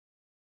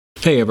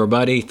Hey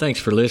everybody, thanks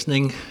for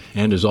listening.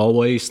 And as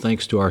always,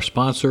 thanks to our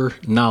sponsor,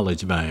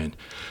 KnowledgeBind,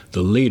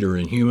 the leader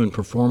in human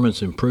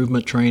performance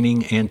improvement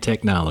training and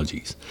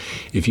technologies.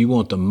 If you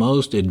want the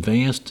most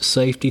advanced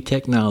safety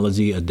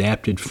technology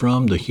adapted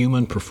from the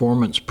human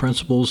performance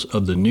principles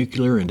of the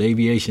nuclear and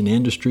aviation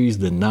industries,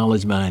 then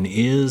KnowledgeBind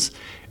is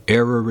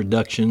error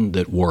reduction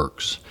that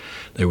works.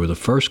 They were the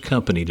first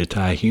company to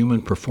tie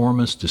human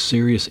performance to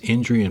serious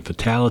injury and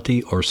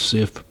fatality, or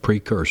SIF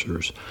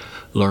precursors.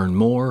 Learn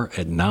more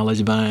at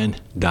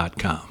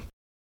knowledgebind.com.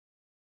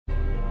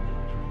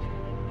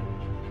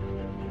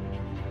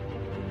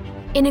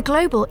 In a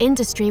global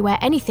industry where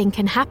anything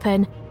can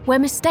happen, where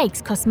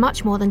mistakes cost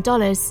much more than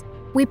dollars,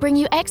 we bring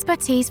you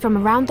expertise from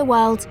around the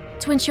world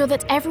to ensure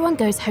that everyone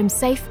goes home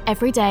safe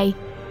every day.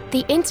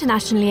 The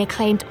internationally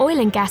acclaimed Oil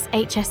and Gas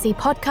HSE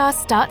podcast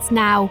starts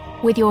now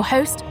with your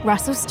host,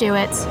 Russell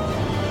Stewart.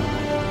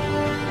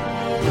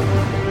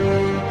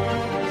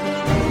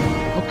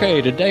 Okay,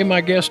 today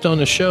my guest on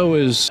the show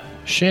is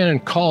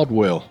Shannon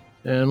Caldwell.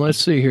 And let's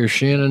see here,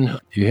 Shannon,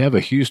 you have a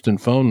Houston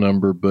phone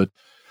number, but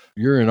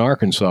you're in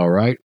Arkansas,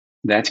 right?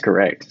 That's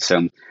correct.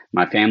 So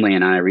my family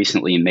and I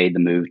recently made the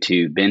move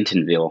to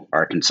Bentonville,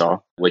 Arkansas,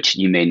 which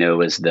you may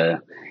know as the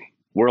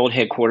world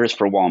headquarters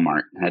for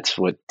Walmart. That's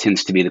what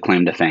tends to be the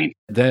claim to fame.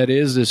 That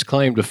is its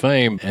claim to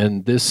fame.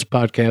 And this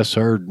podcast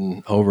heard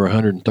in over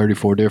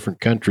 134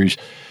 different countries.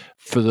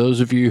 For those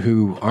of you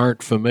who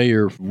aren't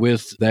familiar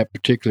with that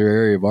particular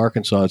area of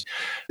Arkansas,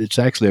 it's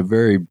actually a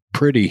very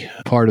pretty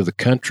part of the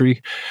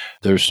country.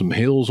 There's some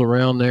hills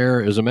around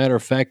there. As a matter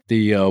of fact,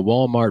 the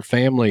Walmart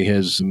family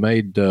has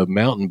made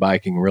mountain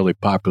biking really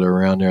popular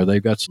around there.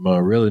 They've got some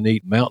really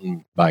neat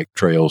mountain bike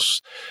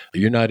trails.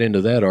 You're not into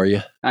that, are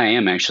you? I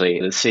am,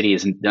 actually. The city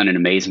has done an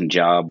amazing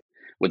job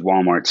with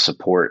Walmart's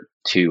support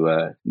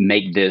to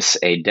make this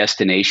a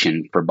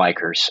destination for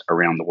bikers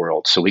around the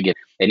world. So we get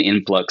an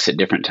influx at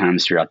different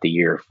times throughout the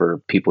year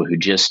for people who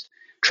just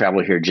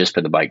travel here just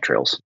for the bike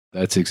trails.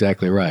 That's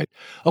exactly right.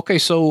 Okay,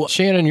 so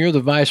Shannon, you're the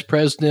Vice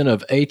President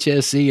of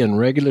HSE and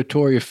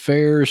Regulatory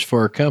Affairs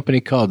for a company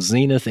called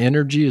Zenith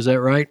Energy. Is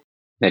that right?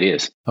 That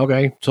is.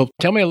 Okay, so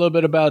tell me a little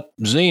bit about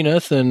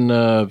Zenith, and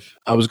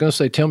I was going to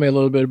say tell me a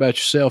little bit about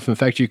yourself. In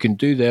fact, you can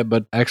do that,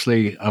 but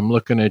actually I'm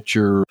looking at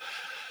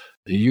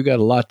you got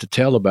a lot to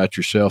tell about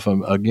yourself.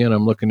 I'm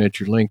looking at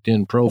your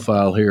LinkedIn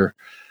profile here.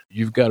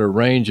 You've got a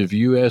range of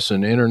U.S.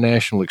 and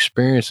international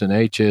experience in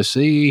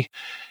HSE.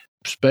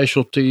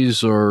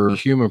 Specialties are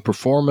human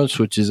performance,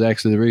 which is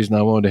actually the reason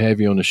I wanted to have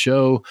you on the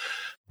show.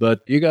 But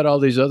you got all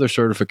these other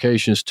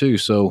certifications too.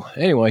 So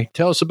anyway,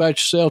 tell us about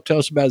yourself. Tell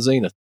us about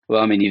Zenith.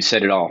 Well, I mean, you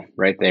said it all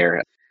right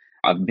there.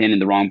 I've been in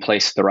the wrong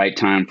place at the right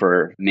time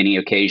for many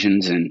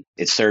occasions, and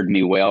it served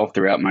me well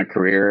throughout my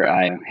career.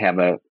 I have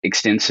an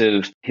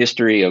extensive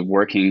history of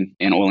working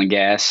in oil and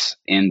gas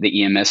in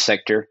the EMS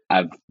sector.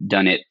 I've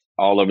done it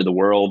all over the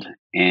world,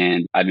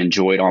 and I've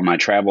enjoyed all my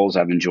travels.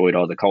 I've enjoyed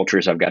all the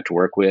cultures I've got to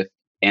work with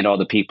and all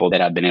the people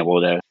that I've been able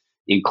to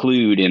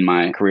include in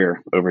my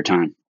career over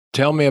time.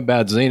 Tell me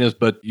about Zenith,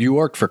 but you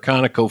worked for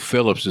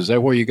ConocoPhillips. Is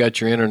that where you got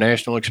your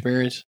international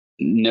experience?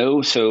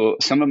 No. So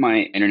some of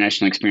my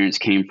international experience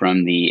came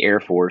from the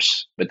Air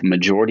Force, but the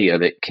majority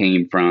of it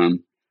came from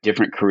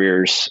different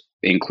careers,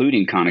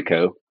 including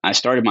Conoco. I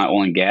started my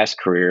oil and gas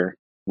career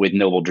with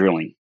Noble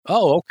Drilling.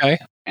 Oh, okay.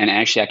 And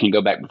actually, I can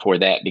go back before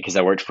that because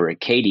I worked for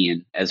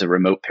Acadian as a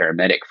remote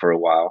paramedic for a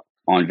while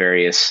on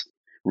various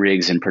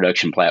rigs and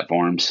production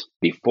platforms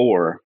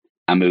before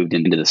I moved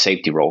into the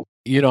safety role.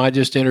 You know, I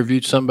just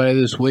interviewed somebody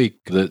this week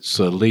that's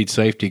a lead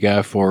safety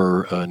guy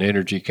for an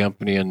energy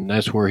company, and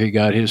that's where he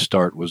got his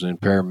start, was in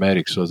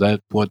paramedics. So is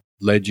that what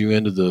led you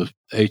into the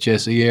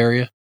HSE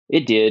area?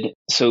 It did.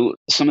 So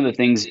some of the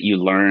things that you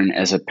learn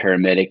as a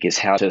paramedic is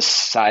how to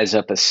size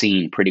up a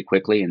scene pretty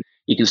quickly. And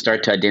you can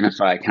start to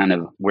identify kind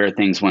of where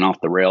things went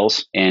off the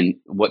rails and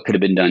what could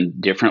have been done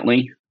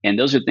differently. And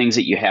those are things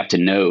that you have to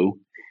know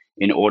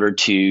in order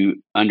to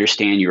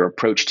understand your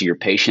approach to your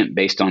patient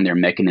based on their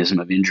mechanism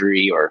of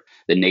injury or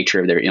the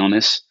nature of their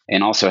illness,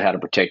 and also how to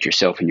protect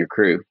yourself and your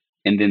crew.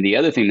 And then the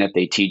other thing that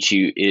they teach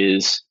you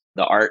is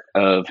the art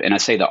of, and I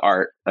say the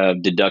art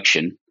of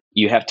deduction.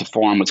 You have to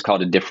form what's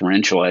called a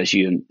differential as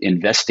you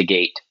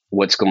investigate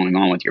what's going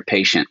on with your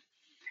patient.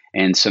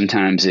 And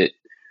sometimes it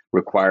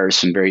requires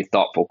some very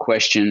thoughtful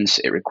questions.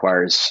 It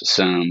requires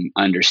some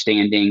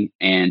understanding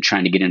and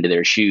trying to get into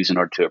their shoes in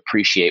order to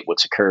appreciate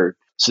what's occurred,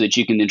 so that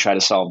you can then try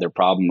to solve their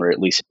problem or at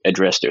least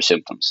address their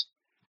symptoms.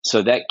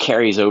 So that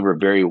carries over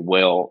very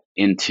well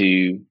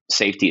into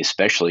safety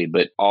especially,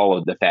 but all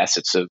of the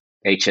facets of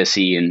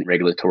HSE and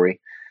regulatory,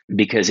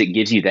 because it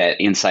gives you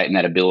that insight and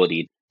that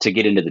ability to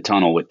get into the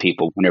tunnel with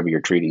people whenever you're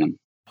treating them.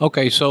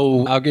 Okay,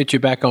 so I'll get you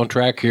back on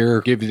track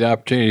here, give you the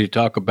opportunity to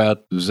talk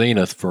about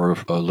Zenith for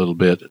a little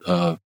bit.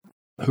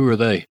 Who are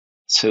they?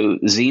 So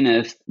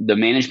Zenith, the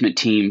management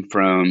team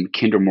from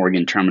Kinder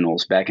Morgan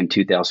Terminals back in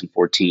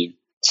 2014,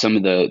 some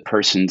of the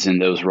persons in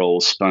those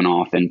roles spun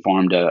off and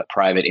formed a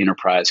private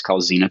enterprise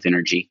called Zenith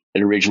Energy.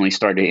 It originally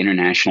started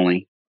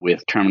internationally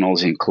with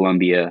terminals in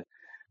Colombia,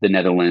 the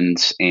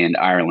Netherlands, and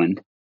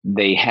Ireland.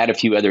 They had a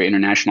few other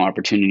international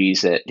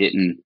opportunities that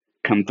didn't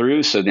come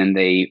through. So then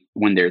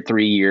when their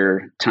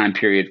 3-year time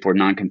period for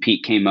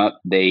non-compete came up,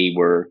 they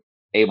were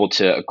able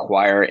to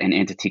acquire an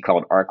entity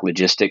called ARC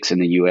Logistics in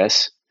the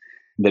US.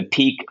 The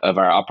peak of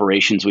our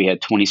operations, we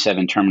had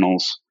 27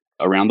 terminals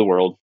around the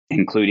world,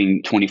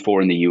 including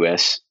 24 in the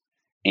US.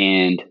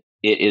 And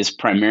it is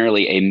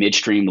primarily a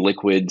midstream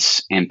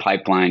liquids and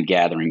pipeline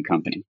gathering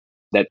company.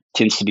 That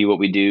tends to be what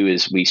we do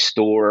is we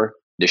store,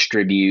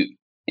 distribute,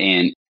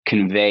 and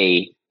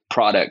convey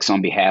products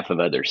on behalf of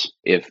others.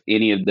 If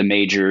any of the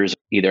majors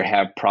either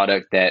have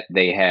product that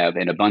they have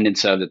an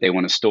abundance of that they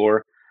want to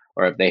store,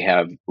 or if they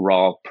have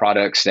raw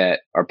products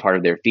that are part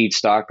of their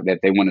feedstock that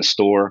they want to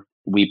store,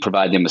 we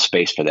provide them a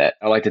space for that.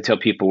 I like to tell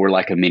people we're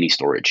like a mini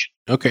storage.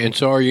 Okay. And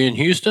so are you in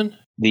Houston?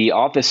 The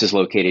office is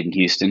located in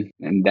Houston,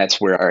 and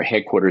that's where our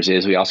headquarters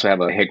is. We also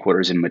have a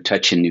headquarters in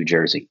Metuchen, New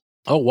Jersey.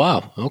 Oh,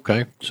 wow.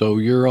 Okay. So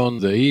you're on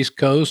the East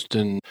Coast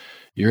and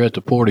you're at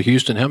the Port of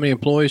Houston. How many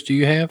employees do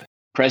you have?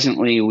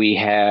 Presently, we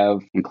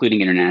have,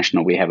 including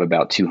international, we have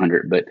about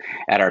 200, but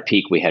at our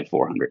peak, we had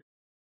 400.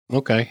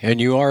 Okay.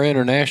 And you are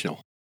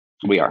international?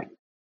 We are.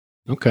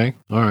 Okay.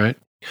 All right.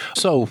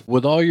 So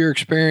with all your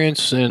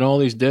experience and all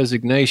these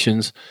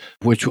designations,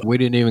 which we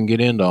didn't even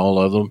get into all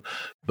of them,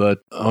 but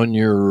on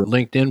your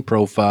LinkedIn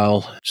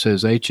profile, it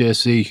says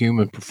HSE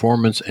Human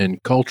Performance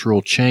and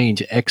Cultural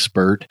Change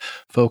Expert,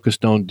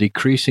 focused on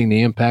decreasing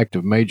the impact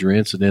of major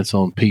incidents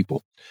on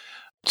people.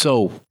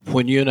 So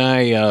when you and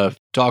I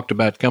talked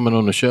about coming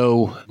on the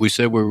show, we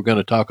said we were going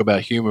to talk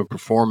about human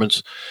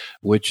performance,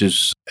 which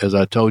is, as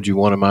I told you,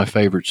 one of my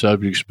favorite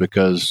subjects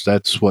because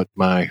that's what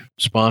my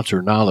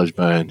sponsor,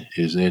 KnowledgeBind,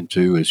 is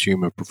into, is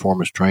human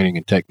performance training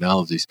and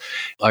technologies.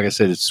 Like I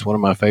said, it's one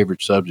of my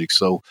favorite subjects.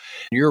 So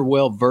you're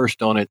well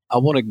versed on it. I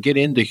want to get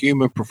into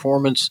human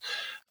performance.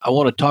 I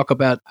want to talk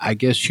about, I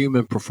guess,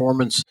 human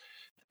performance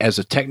as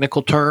a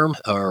technical term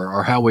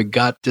or how we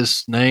got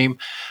this name,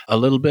 a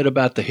little bit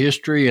about the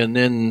history, and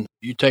then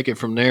you take it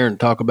from there and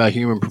talk about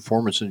human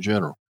performance in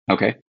general.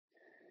 Okay.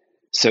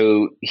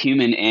 So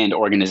human and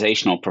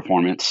organizational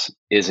performance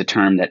is a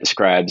term that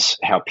describes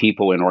how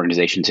people and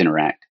organizations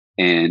interact.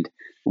 And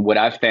what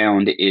I've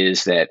found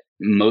is that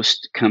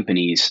most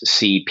companies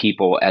see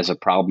people as a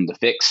problem to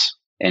fix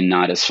and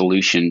not a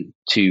solution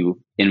to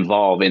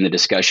involve in the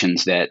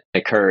discussions that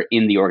occur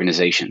in the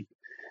organization.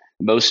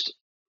 Most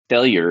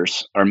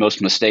failures or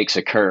most mistakes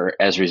occur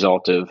as a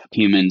result of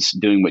humans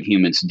doing what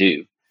humans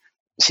do,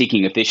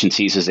 seeking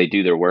efficiencies as they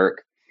do their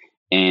work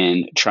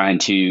and trying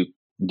to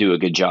do a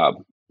good job.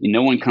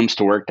 No one comes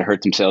to work to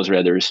hurt themselves or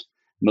others.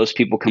 Most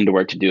people come to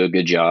work to do a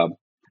good job.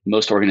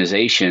 Most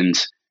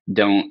organizations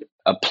don't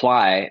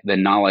apply the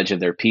knowledge of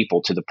their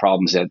people to the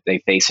problems that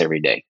they face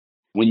every day.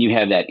 When you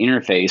have that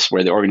interface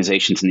where the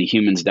organizations and the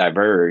humans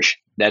diverge,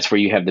 that's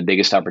where you have the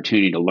biggest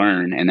opportunity to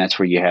learn, and that's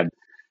where you have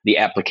the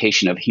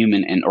application of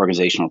human and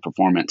organizational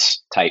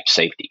performance type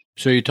safety.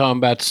 So you're talking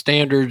about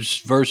standards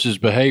versus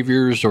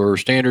behaviors, or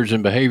standards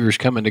and behaviors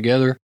coming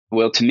together?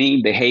 Well, to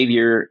me,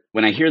 behavior,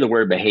 when I hear the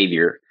word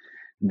behavior,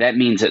 that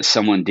means that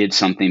someone did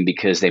something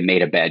because they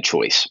made a bad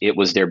choice. It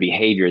was their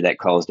behavior that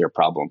caused their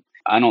problem.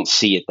 I don't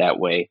see it that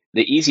way.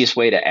 The easiest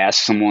way to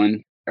ask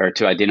someone or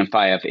to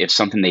identify if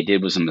something they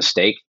did was a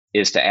mistake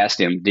is to ask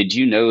them, did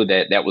you know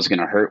that that was going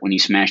to hurt when you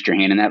smashed your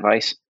hand in that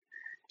vise?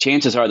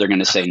 Chances are they're going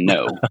to say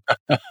no.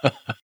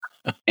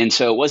 And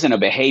so it wasn't a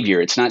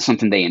behavior. It's not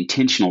something they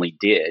intentionally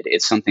did.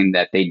 It's something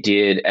that they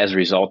did as a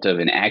result of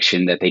an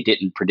action that they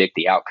didn't predict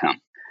the outcome.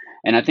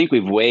 And I think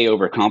we've way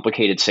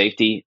overcomplicated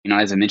safety,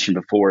 as I mentioned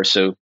before.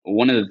 So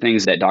one of the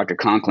things that Dr.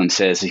 Conklin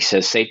says, he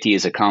says safety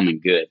is a common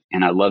good.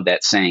 And I love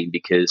that saying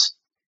because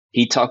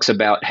he talks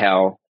about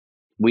how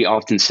we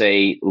often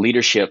say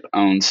leadership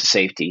owns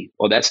safety.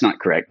 Well, that's not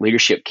correct.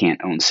 Leadership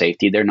can't own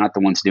safety. They're not the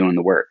ones doing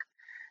the work.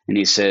 And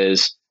he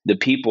says the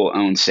people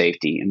own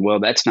safety. And well,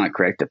 that's not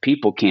correct. The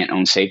people can't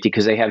own safety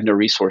because they have no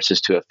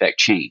resources to affect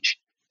change.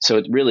 So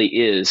it really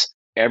is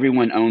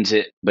everyone owns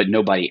it, but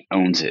nobody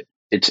owns it.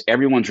 It's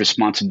everyone's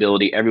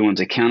responsibility. Everyone's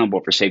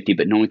accountable for safety,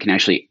 but no one can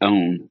actually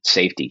own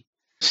safety.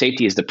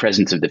 Safety is the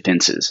presence of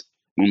defenses.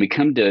 When we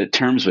come to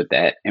terms with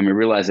that and we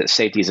realize that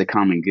safety is a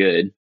common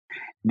good,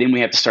 then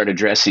we have to start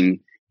addressing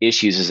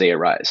issues as they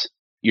arise.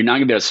 You're not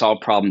going to be able to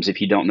solve problems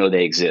if you don't know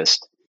they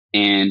exist.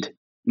 And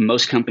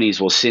most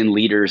companies will send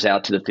leaders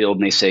out to the field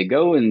and they say,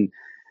 go and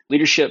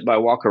leadership by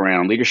walk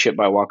around.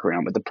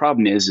 But the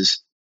problem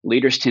is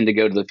leaders tend to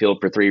go to the field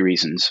for three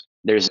reasons.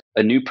 There's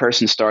a new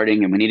person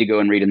starting and we need to go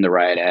and read them the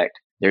riot act.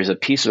 There's a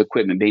piece of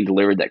equipment being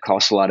delivered that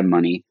costs a lot of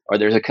money, or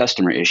there's a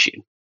customer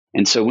issue.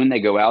 And so when they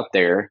go out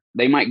there,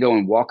 they might go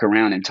and walk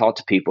around and talk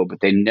to people, but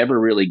they never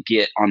really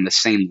get on the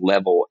same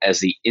level as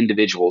the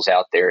individuals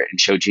out there and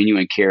show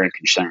genuine care and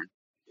concern.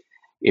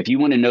 If you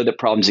want to know that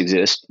problems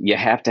exist, you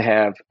have to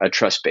have a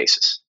trust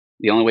basis.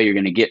 The only way you're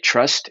going to get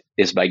trust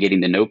is by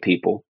getting to know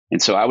people.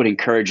 And so I would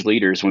encourage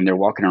leaders when they're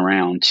walking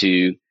around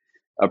to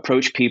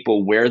approach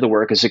people where the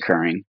work is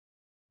occurring.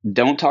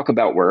 Don't talk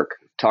about work.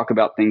 Talk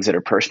about things that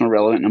are personal,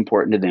 relevant, and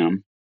important to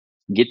them.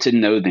 Get to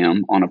know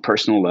them on a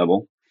personal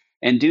level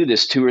and do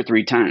this 2 or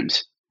 3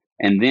 times.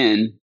 And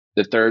then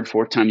the third,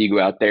 fourth time you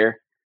go out there,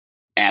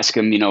 ask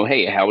them,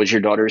 hey, how was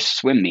your daughter's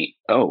swim meet?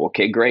 Oh,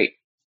 okay, great.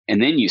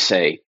 And then you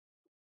say,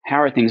 how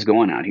are things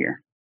going out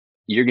here?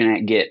 You're going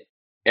to get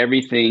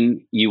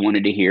everything you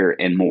wanted to hear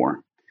and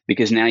more,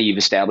 because now you've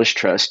established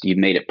trust. You've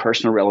made it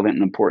personal, relevant,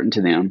 and important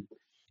to them.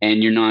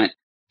 And you're not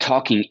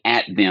talking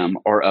at them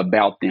or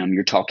about them.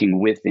 You're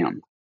talking with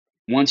them.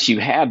 Once you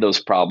have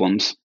those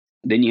problems,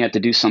 then you have to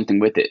do something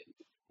with it.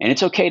 And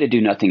it's okay to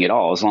do nothing at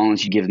all as long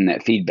as you give them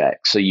that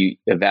feedback. So you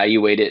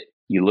evaluate it,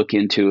 you look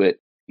into it,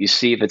 you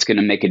see if it's going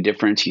to make a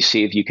difference, you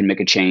see if you can make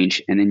a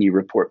change, and then you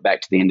report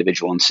back to the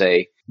individual and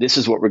say, this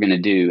is what we're going to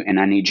do, and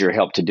I need your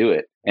help to do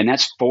it. And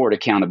that's forward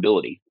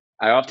accountability.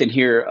 I often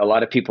hear a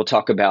lot of people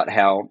talk about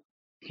how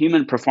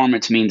human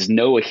performance means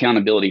no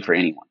accountability for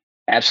anyone.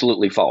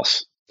 Absolutely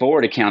false.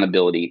 Forward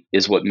accountability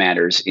is what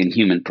matters in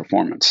human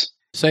performance.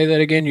 Say that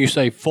again. You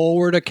say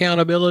forward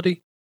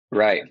accountability?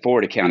 Right.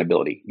 Forward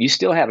accountability. You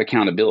still have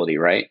accountability,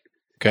 right?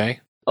 Okay.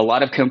 A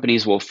lot of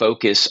companies will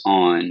focus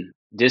on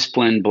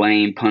discipline,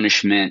 blame,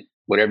 punishment,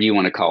 whatever you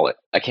want to call it,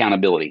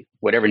 accountability,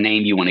 whatever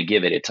name you want to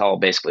give it. It's all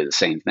basically the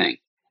same thing.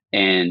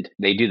 And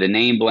they do the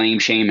name, blame,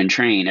 shame, and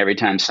train every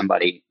time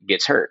somebody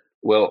gets hurt.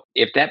 Well,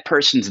 if that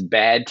person's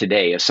bad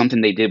today, if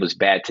something they did was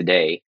bad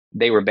today,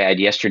 they were bad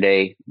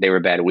yesterday, they were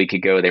bad a week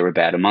ago, they were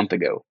bad a month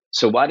ago.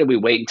 So why did we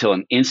wait until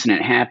an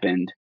incident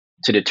happened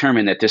to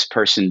determine that this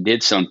person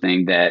did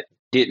something that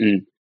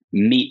didn't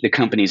meet the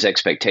company's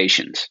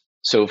expectations?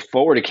 So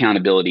forward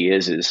accountability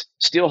is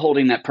still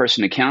holding that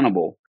person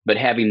accountable, but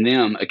having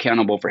them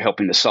accountable for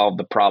helping to solve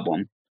the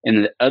problem.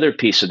 And the other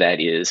piece of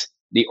that is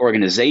the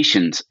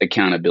organization's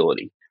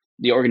accountability.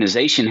 The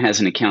organization has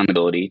an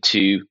accountability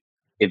to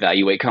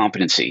evaluate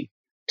competency,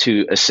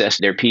 to assess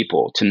their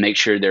people, to make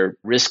sure their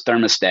risk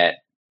thermostat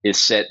is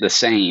set the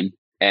same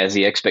as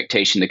the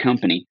expectation of the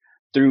company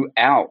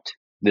throughout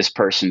this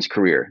person's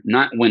career,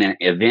 not when an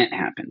event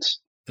happens.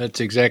 That's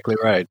exactly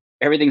right.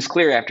 Everything's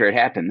clear after it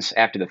happens,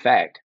 after the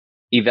fact.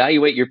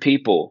 Evaluate your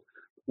people,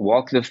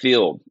 walk the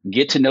field,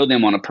 get to know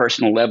them on a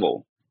personal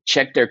level,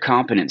 check their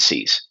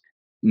competencies,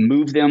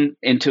 move them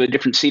into a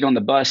different seat on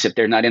the bus if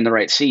they're not in the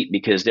right seat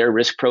because their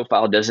risk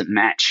profile doesn't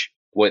match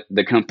what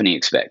the company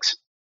expects.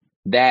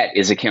 That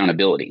is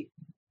accountability,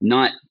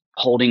 not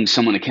holding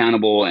someone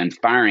accountable and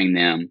firing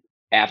them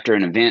after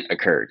an event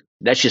occurred.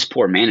 That's just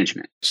poor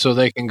management. So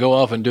they can go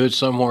off and do it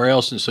somewhere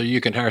else, and so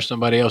you can hire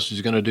somebody else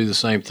who's going to do the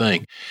same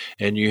thing.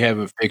 And you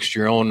haven't fixed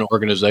your own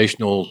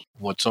organizational,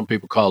 what some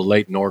people call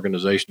latent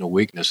organizational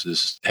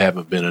weaknesses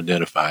haven't been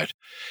identified.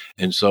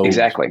 And so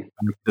exactly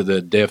to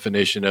the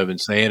definition of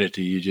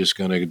insanity, you're just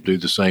going to do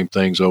the same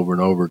things over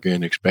and over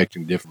again,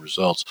 expecting different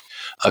results.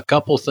 A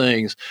couple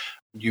things.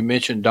 You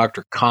mentioned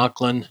Dr.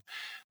 Conklin.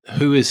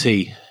 Who is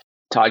he?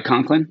 Todd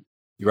Conklin?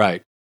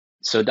 Right.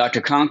 So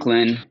Dr.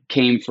 Conklin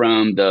came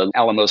from the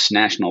Alamos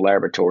National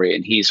Laboratory,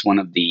 and he's one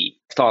of the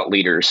thought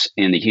leaders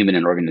in the human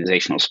and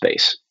organizational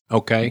space.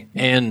 Okay.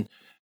 And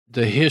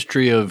the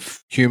history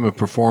of human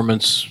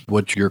performance,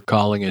 what you're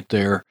calling it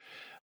there,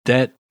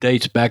 that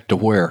dates back to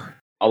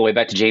where? All the way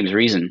back to James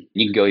Reason.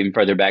 You can go even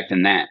further back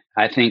than that.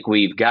 I think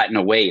we've gotten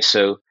away.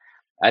 So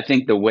I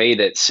think the way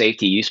that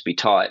safety used to be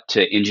taught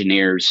to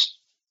engineers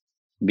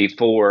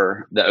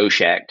before the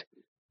OSHA Act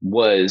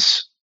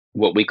was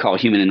what we call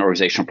human and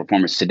organizational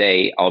performance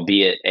today,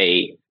 albeit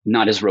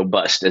not as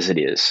robust as it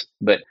is.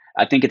 But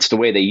I think it's the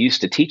way they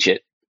used to teach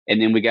it.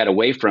 And then we got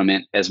away from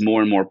it as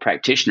more and more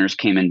practitioners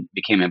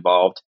became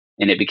involved.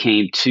 And it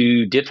became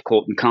too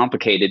difficult and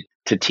complicated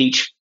to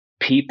teach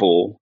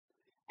people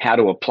how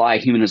to apply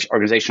human and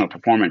organizational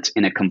performance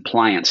in a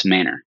compliance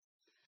manner.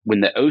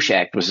 When the OSHA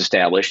Act was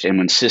established and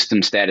when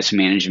system status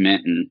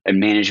management and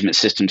management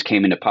systems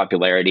came into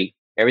popularity,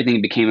 everything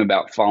became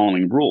about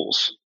following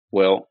rules.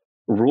 Well,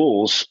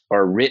 rules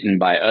are written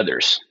by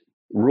others.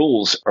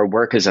 Rules are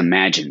work as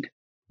imagined.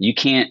 You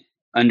can't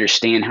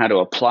understand how to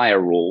apply a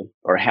rule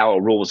or how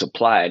a rule is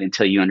applied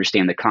until you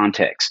understand the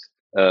context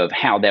of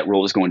how that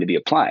rule is going to be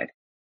applied.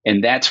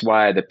 And that's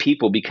why the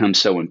people become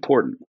so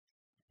important.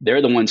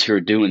 They're the ones who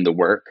are doing the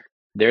work.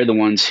 They're the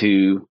ones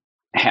who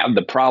have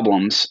the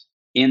problems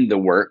in the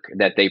work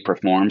that they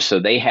perform, so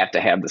they have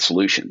to have the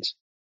solutions.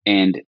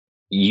 And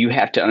you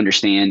have to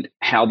understand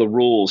how the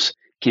rules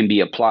can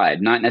be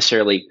applied. Not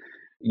necessarily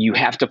you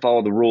have to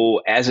follow the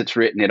rule as it's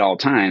written at all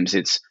times.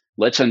 It's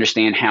let's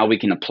understand how we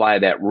can apply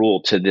that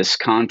rule to this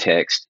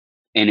context.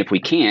 And if we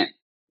can't,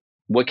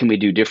 what can we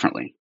do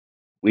differently?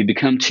 We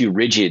become too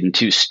rigid and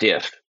too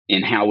stiff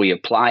in how we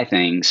apply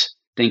things,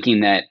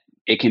 thinking that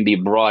it can be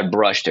broad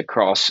brushed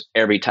across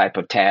every type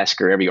of task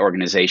or every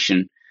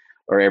organization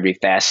or every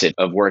facet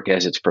of work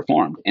as it's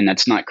performed. And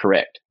that's not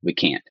correct. We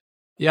can't.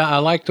 Yeah, I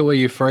like the way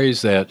you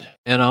phrase that.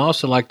 And I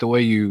also like the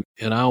way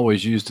and I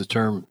always use the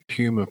term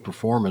human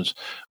performance,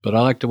 but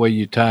I like the way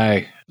you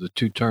tie the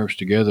two terms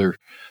together,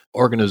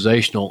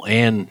 organizational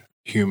and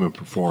human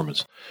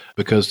performance,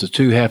 because the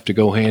two have to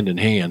go hand in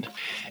hand.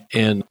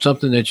 And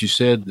something that you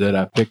said that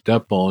I picked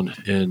up on,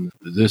 and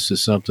this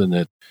is something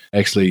that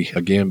actually,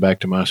 again, back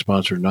to my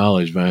sponsor,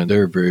 Knowledge Vine,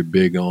 they're very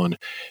big on,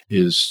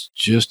 is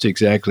just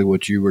exactly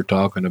what you were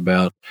talking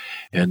about.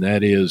 And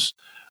that is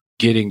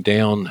getting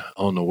down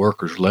on the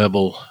workers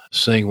level,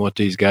 seeing what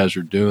these guys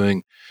are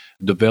doing,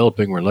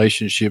 developing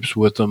relationships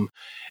with them.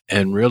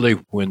 And really,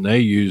 when they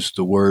use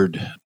the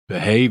word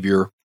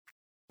behavior,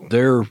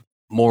 they're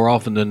more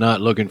often than not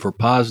looking for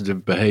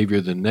positive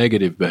behavior than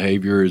negative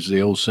behavior. As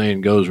the old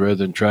saying goes, rather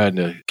than trying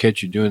to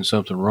catch you doing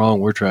something wrong,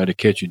 we're trying to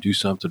catch you do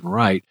something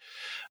right.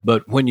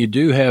 But when you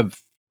do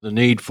have the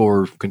need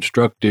for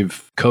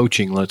constructive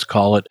coaching, let's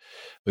call it,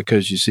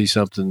 because you see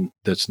something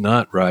that's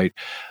not right,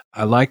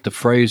 I like the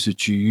phrase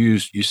that you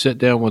use. You sit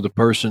down with a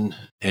person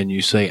and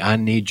you say, I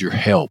need your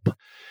help.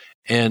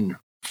 And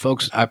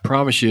folks, I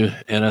promise you,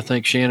 and I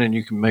think, Shannon,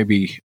 you can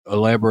maybe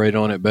elaborate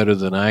on it better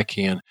than I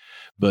can,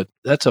 but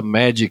that's a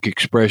magic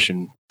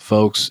expression,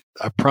 folks.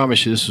 I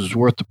promise you this is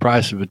worth the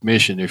price of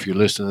admission if you're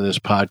listening to this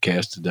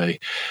podcast today.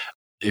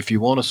 If you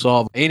want to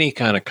solve any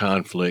kind of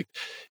conflict,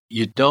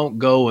 you don't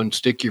go and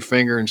stick your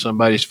finger in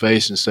somebody's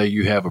face and say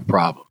you have a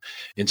problem.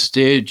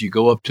 Instead, you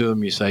go up to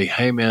them, you say,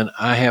 hey, man,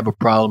 I have a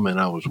problem, and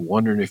I was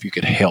wondering if you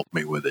could help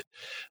me with it.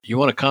 You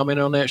want to comment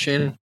on that,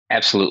 Shannon?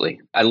 Absolutely.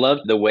 I love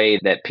the way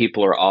that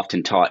people are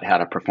often taught how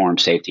to perform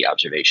safety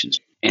observations.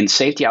 And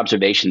safety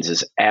observations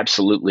is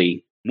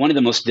absolutely one of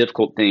the most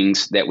difficult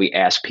things that we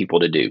ask people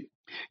to do.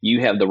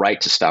 You have the right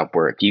to stop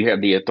work. You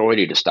have the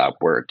authority to stop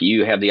work.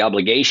 You have the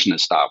obligation to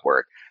stop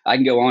work. I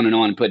can go on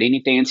and put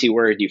any fancy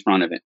word in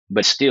front of it,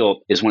 but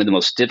still is one of the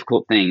most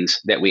difficult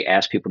things that we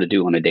ask people to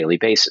do on a daily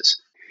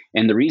basis.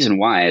 And the reason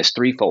why is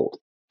threefold.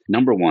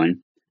 Number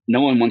one,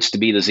 no one wants to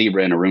be the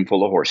zebra in a room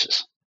full of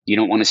horses. You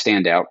don't want to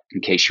stand out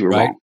in case you were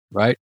wrong.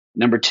 Right.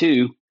 Number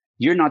two,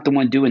 you're not the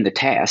one doing the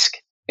task,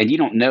 and you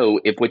don't know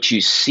if what you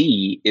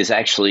see is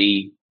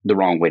actually the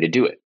wrong way to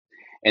do it.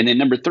 And then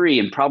number three,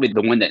 and probably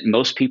the one that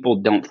most people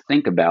don't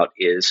think about,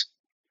 is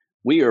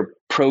we are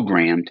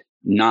programmed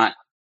not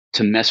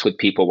to mess with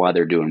people while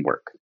they're doing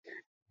work.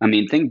 I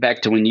mean, think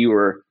back to when you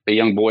were a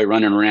young boy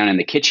running around in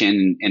the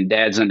kitchen and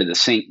dad's under the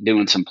sink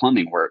doing some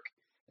plumbing work,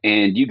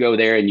 and you go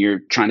there and you're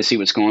trying to see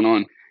what's going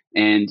on,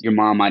 and your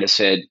mom might have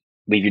said,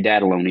 leave your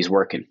dad alone, he's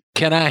working.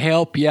 Can I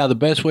help? Yeah, the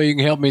best way you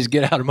can help me is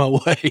get out of my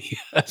way.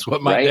 That's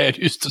what my dad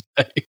used to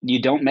say.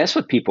 You don't mess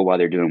with people while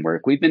they're doing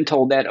work. We've been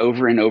told that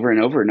over and over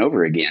and over and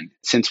over again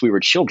since we were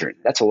children.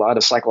 That's a lot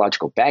of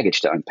psychological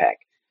baggage to unpack.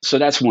 So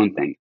that's one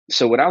thing.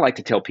 So what I like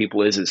to tell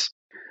people is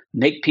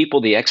make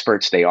people the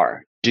experts they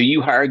are. Do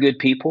you hire good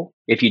people?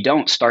 If you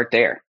don't, start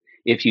there.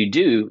 If you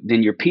do,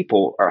 then your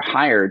people are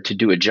hired to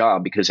do a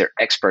job because they're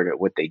expert at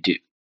what they do.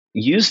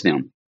 Use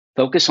them.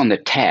 Focus on the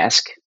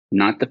task,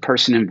 not the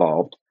person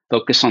involved.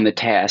 Focus on the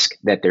task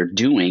that they're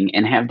doing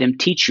and have them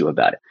teach you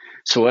about it.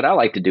 So what I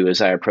like to do is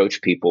I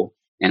approach people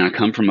and I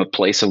come from a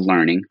place of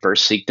learning,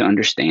 first seek to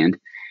understand.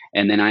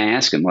 And then I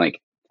ask them like,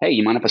 hey,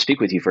 you mind if I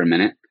speak with you for a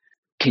minute?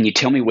 Can you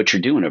tell me what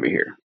you're doing over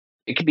here?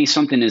 It could be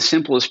something as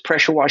simple as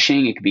pressure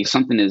washing. It could be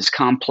something as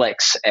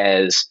complex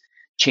as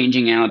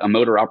changing out a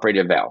motor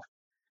operated valve.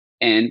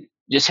 And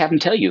just have them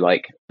tell you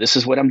like, this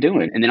is what I'm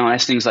doing. And then I'll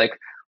ask things like,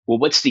 well,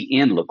 what's the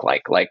end look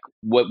like? Like,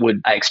 what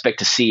would I expect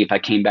to see if I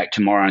came back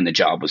tomorrow and the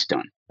job was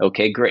done?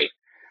 Okay, great.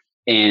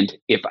 And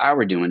if I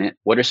were doing it,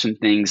 what are some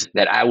things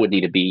that I would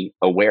need to be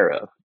aware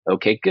of?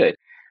 Okay, good.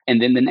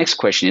 And then the next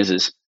question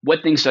is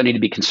what things do I need to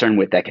be concerned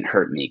with that can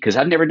hurt me? Because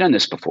I've never done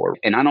this before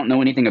and I don't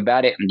know anything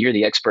about it. And you're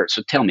the expert.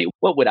 So tell me,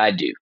 what would I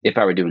do if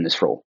I were doing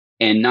this role?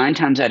 And 9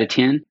 times out of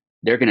 10,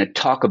 they're going to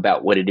talk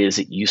about what it is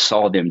that you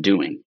saw them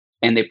doing.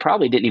 And they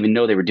probably didn't even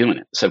know they were doing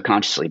it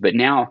subconsciously. But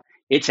now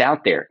it's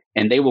out there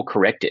and they will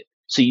correct it.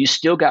 So you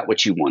still got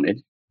what you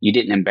wanted. You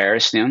didn't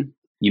embarrass them.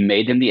 You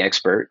made them the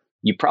expert.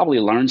 You probably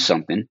learned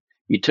something.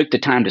 You took the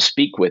time to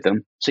speak with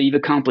them. So you've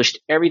accomplished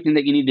everything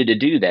that you needed to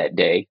do that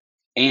day.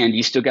 And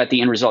you still got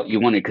the end result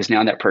you wanted because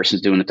now that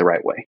person's doing it the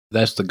right way.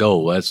 That's the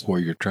goal. That's where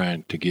you're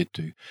trying to get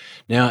to.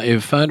 Now,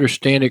 if I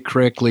understand it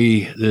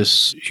correctly,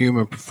 this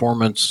human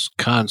performance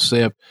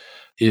concept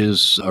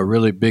is a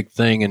really big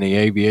thing in the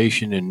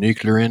aviation and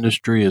nuclear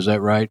industry. Is that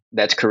right?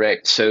 That's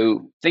correct.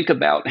 So think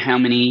about how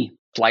many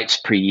flights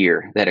per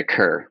year that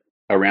occur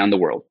around the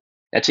world.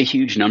 That's a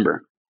huge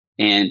number.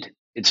 And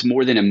it's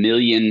more than 1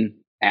 million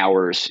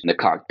hours in the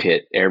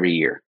cockpit every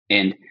year.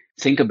 And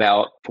think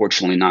about,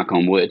 fortunately, knock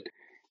on wood,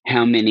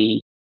 how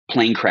many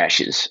plane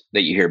crashes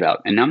that you hear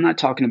about. And I'm not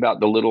talking about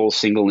the little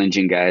single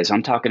engine guys.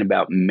 I'm talking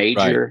about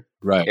major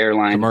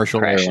airline commercial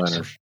crashes.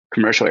 airliners.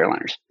 Commercial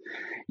airliners.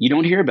 You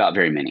don't hear about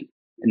very many.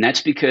 And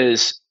that's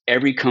because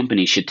every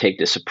company should take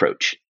this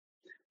approach.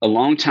 A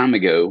long time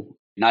ago,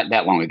 not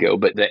that long ago,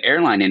 but the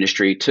airline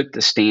industry took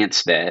the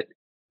stance that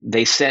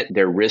they set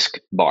their risk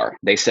bar.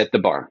 They set the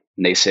bar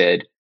and they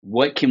said,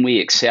 what can we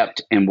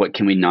accept and what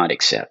can we not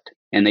accept?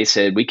 And they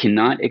said, we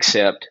cannot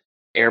accept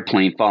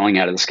airplane falling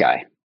out of the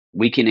sky.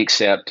 We can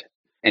accept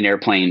an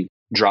airplane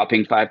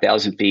dropping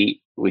 5,000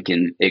 feet. We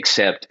can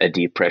accept a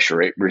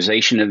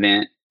depressurization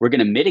event. We're going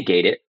to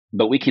mitigate it,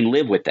 but we can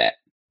live with that.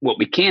 What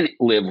we can't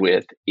live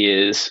with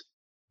is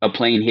a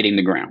plane hitting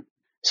the ground.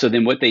 So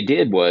then what they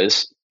did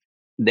was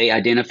they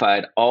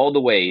identified all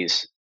the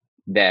ways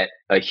that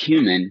a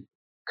human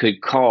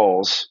could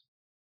cause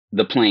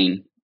the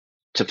plane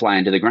to fly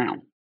into the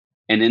ground.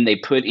 And then they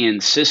put in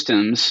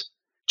systems,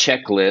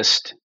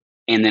 checklist,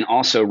 and then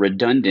also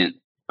redundant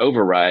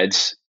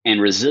overrides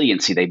and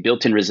resiliency. They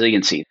built in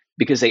resiliency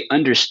because they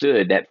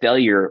understood that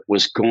failure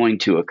was going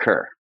to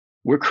occur.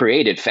 We're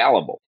created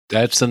fallible.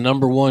 That's the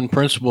number one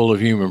principle of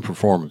human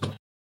performance.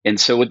 And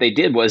so what they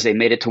did was they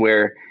made it to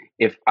where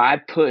if I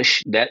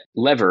push that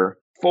lever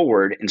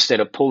forward instead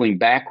of pulling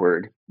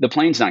backward, the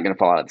plane's not going to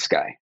fall out of the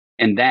sky.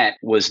 And that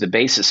was the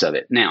basis of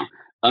it. Now,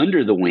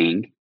 under the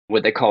wing,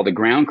 what they call the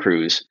ground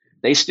crews,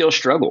 they still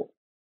struggle.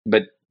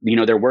 But,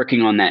 they're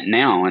working on that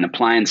now and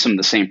applying some of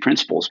the same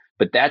principles.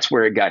 But that's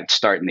where it got its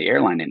start in the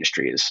airline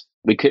industry is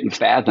we couldn't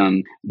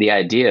fathom the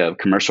idea of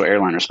commercial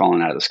airliners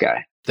falling out of the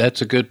sky.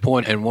 That's a good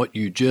point. And what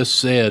you just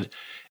said,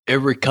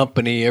 every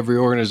company, every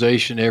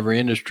organization, every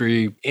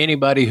industry,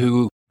 anybody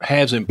who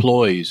has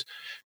employees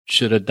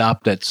should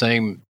adopt that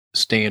same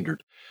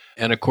standard.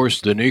 And of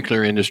course, the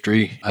nuclear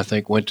industry, I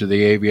think, went to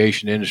the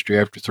aviation industry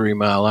after 3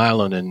 Mile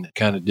Island and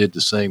kind of did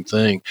the same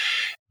thing.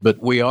 But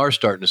we are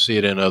starting to see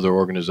it in other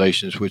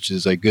organizations, which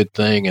is a good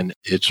thing. And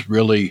it's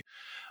really,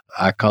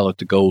 I call it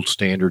the gold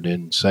standard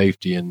in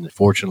safety. And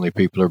fortunately,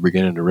 people are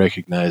beginning to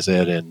recognize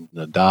that and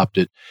adopt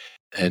it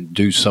and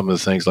do some of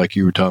the things like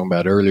you were talking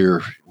about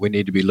earlier. We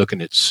need to be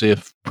looking at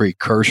SIF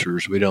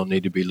precursors. We don't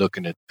need to be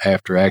looking at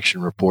after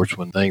action reports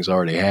when things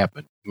already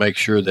happen. Make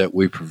sure that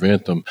we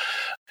prevent them.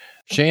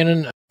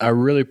 Shannon, I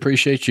really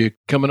appreciate you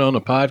coming on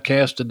the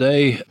podcast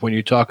today. When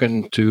you're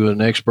talking to an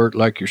expert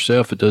like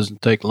yourself, it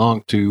doesn't take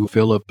long to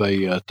fill up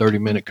a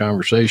 30-minute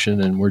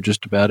conversation, and we're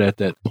just about at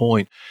that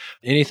point.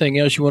 Anything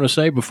else you want to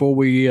say before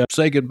we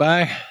say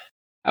goodbye?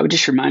 I would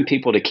just remind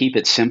people to keep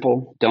it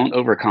simple. Don't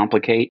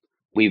overcomplicate.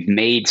 We've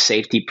made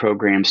safety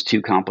programs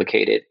too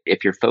complicated.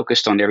 If you're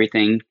focused on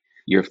everything,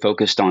 you're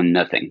focused on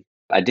nothing.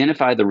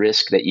 Identify the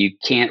risk that you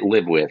can't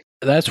live with.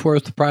 That's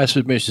worth the price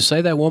of admission.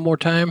 Say that one more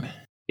time.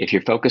 If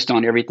you're focused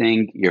on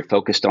everything, you're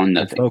focused on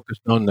nothing. You're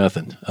focused on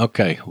nothing.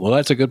 Okay. Well,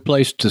 that's a good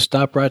place to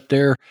stop right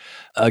there.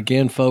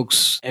 Again,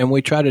 folks, and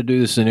we try to do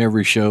this in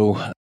every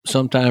show.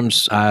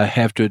 Sometimes I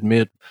have to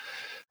admit,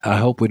 I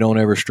hope we don't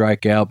ever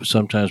strike out, but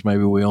sometimes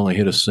maybe we only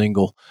hit a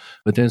single.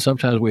 But then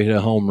sometimes we hit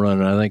a home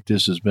run, and I think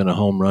this has been a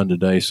home run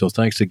today. So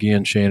thanks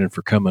again, Shannon,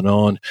 for coming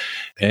on.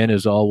 And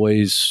as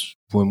always,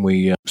 when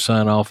we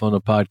sign off on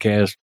the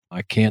podcast,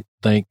 I can't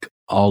thank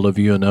all of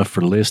you enough for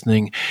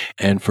listening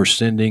and for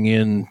sending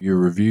in your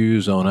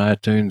reviews on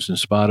iTunes and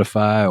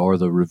Spotify or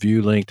the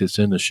review link that's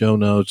in the show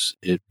notes.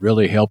 It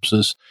really helps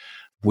us.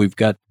 We've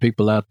got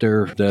people out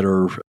there that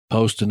are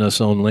posting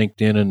us on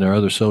LinkedIn and their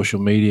other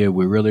social media.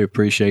 We really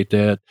appreciate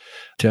that.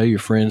 Tell your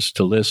friends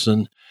to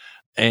listen.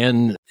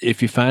 And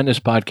if you find this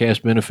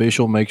podcast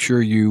beneficial, make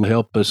sure you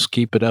help us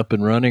keep it up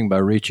and running by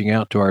reaching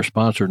out to our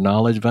sponsor,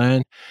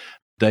 KnowledgeVine.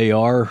 They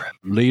are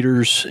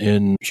leaders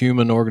in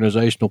human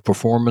organizational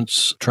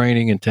performance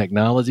training and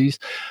technologies.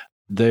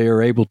 They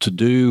are able to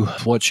do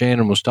what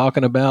Shannon was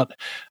talking about,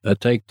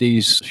 take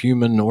these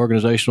human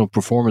organizational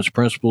performance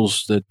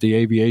principles that the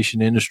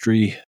aviation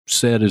industry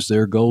set as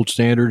their gold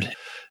standard.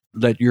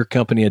 Let your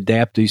company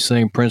adapt these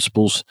same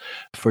principles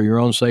for your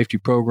own safety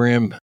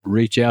program.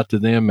 Reach out to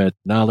them at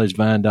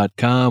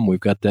knowledgevine.com. We've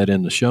got that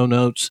in the show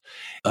notes.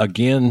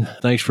 Again,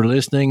 thanks for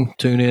listening.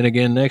 Tune in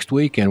again next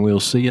week, and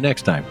we'll see you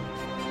next time.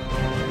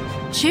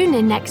 Tune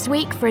in next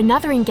week for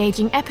another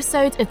engaging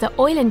episode of the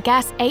Oil and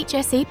Gas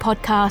HSE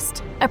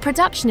podcast, a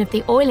production of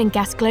the Oil and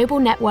Gas Global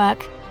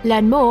Network.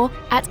 Learn more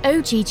at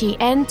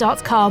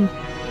oggn.com.